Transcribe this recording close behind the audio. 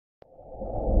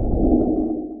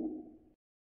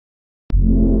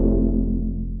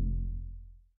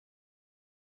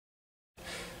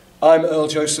I'm Earl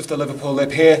Joseph, the Liverpool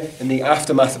Lib, here in the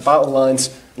aftermath of battle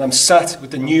lines, and I'm sat with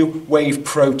the New Wave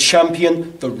Pro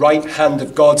champion, the right hand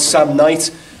of God, Sam Knight.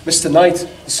 Mr. Knight,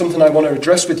 there's something I want to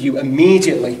address with you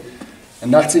immediately,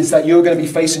 and that is that you're going to be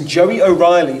facing Joey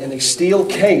O'Reilly in a steel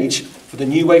cage for the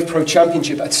New Wave Pro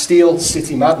Championship at Steel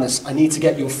City Madness. I need to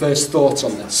get your first thoughts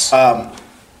on this.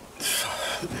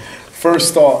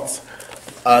 First thoughts,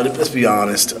 let's be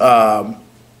honest.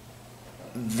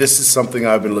 This is something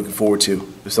I've been looking forward to.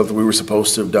 It's something we were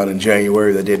supposed to have done in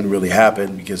January that didn't really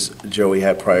happen because Joey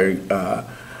had prior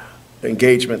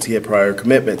engagements, he had prior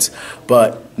commitments.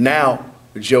 But now,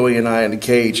 with Joey and I in the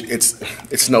cage,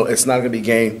 it's not going to be a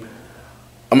game.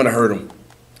 I'm going to hurt him,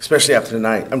 especially after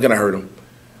tonight. I'm going to hurt him.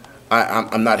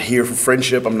 I'm not here for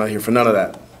friendship. I'm not here for none of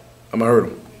that. I'm going to hurt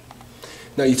him.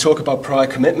 Now, you talk about prior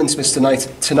commitments, Mr.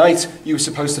 Knight. Tonight, you were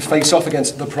supposed to face off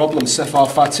against the problem, Sefa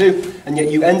Fatu, and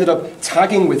yet you ended up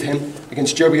tagging with him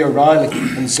against Joey O'Reilly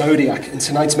and Zodiac in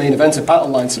tonight's main event at Battle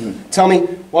Lines. Tell me,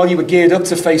 while you were geared up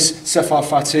to face Sefa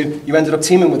Fatu, you ended up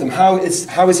teaming with him. How is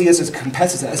he as a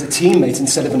competitor, as a teammate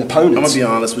instead of an opponent? I'm going to be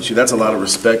honest with you. That's a lot of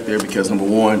respect there because, number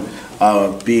one,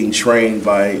 being trained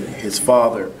by his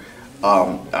father,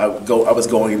 I was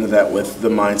going into that with the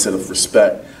mindset of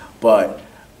respect. But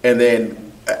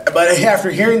after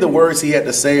hearing the words he had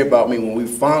to say about me when we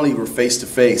finally were face to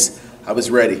face, I was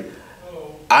ready.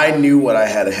 I knew what I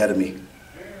had ahead of me.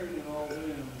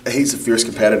 He's a fierce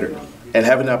competitor, and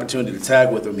having the opportunity to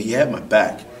tag with him, he had my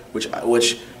back, which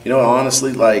you know,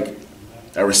 honestly, like,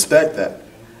 I respect that.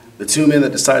 The two men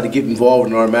that decided to get involved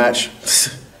in our match,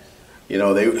 you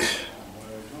know,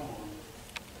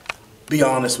 be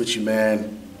honest with you,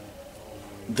 man,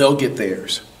 they'll get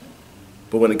theirs.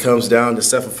 But when it comes down to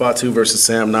Sefa Fatu versus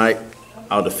Sam Knight,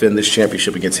 I'll defend this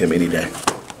championship against him any day.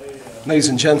 Ladies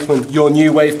and gentlemen, your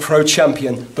New Wave Pro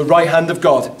champion, the right hand of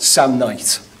God, Sam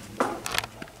Knight.